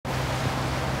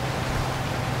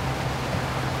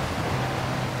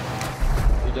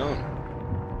going?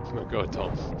 Oh god,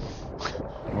 Tom.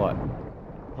 What?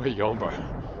 Where you going, bro?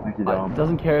 It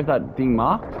doesn't care if that thing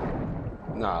marked?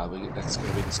 Nah, that's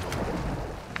gonna be the storm.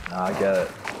 Nah, I get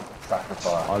it.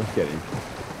 Sacrifice. I'll just get in.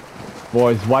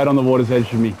 Boys, wait on the water's edge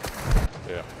for me.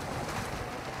 Yeah.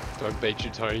 Don't beat you,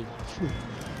 Tony.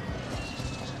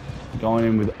 Going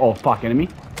in with... Oh, fuck, enemy?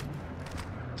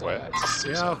 Where?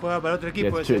 Cuidado, juega para otro Yeah,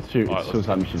 equipo it's two, ese. it's two. Alright,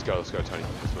 Suicide mission. let's go, Tony.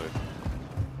 Let's move.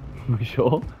 Are you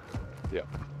sure? Yeah.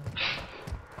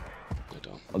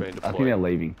 I think they're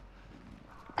leaving.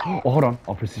 Oh, hold on.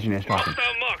 I'll precision airstrike them.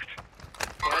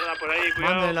 Guarda por ahí,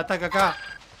 cuidado. Manda el ataque acá.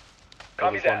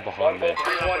 There's one behind there.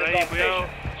 Guarda por ahí, cuidado.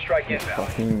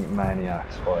 Fucking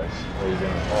maniacs, boys. What are you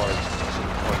doing?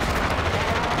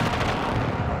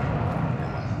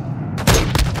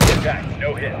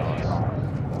 No hit.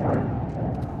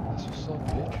 That's what's up,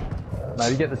 bitch.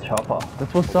 Maybe get the chopper.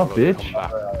 That's what's up, bitch. Come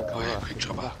back. Oh yeah, quick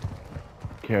chopper.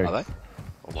 Carey. Are they?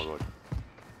 Oh my god.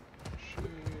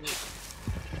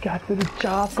 Get to the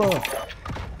chopper.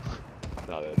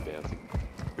 No, they're bouncing.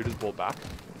 Who just bought back?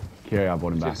 Carey, I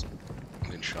brought him back.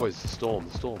 I'm in shock. Oh, it's the storm,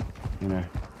 You know.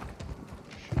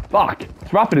 Fuck!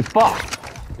 It's rapid as fuck!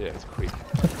 Yeah, it's quick.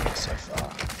 So far.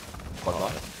 What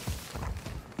like?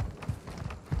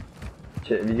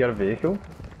 Shit, have you got a vehicle?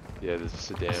 Yeah, there's a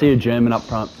sedan. I see a German up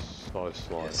front. So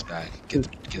slow. Yeah, it's back. Get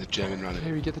the German running.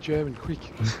 Harry, get the German, quick.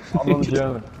 I'm on the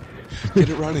German. Get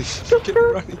it running. Get it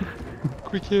running.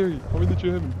 Quick, Harry, I'm in the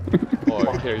German. Oh,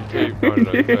 Carey, no,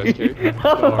 first, Carey.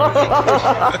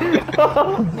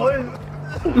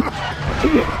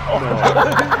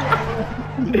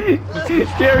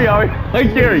 Carey,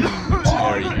 Carey!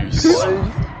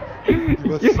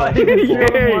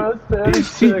 Terry, you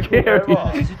suck.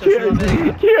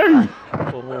 Carey!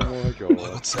 Oh my god.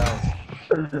 What's up?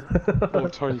 Oh,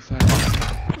 Tony, thanks.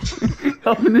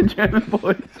 Help in the German,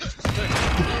 boys.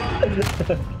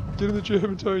 Get in the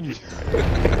German, Tony.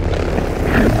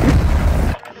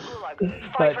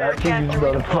 Mate, that thing is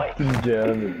not a fucking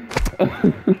German.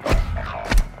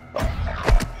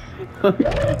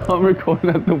 I'm recording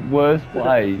at the worst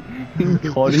way in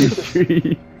COD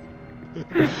history.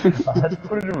 I had to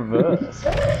put it in reverse.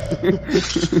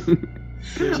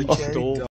 There's a storm.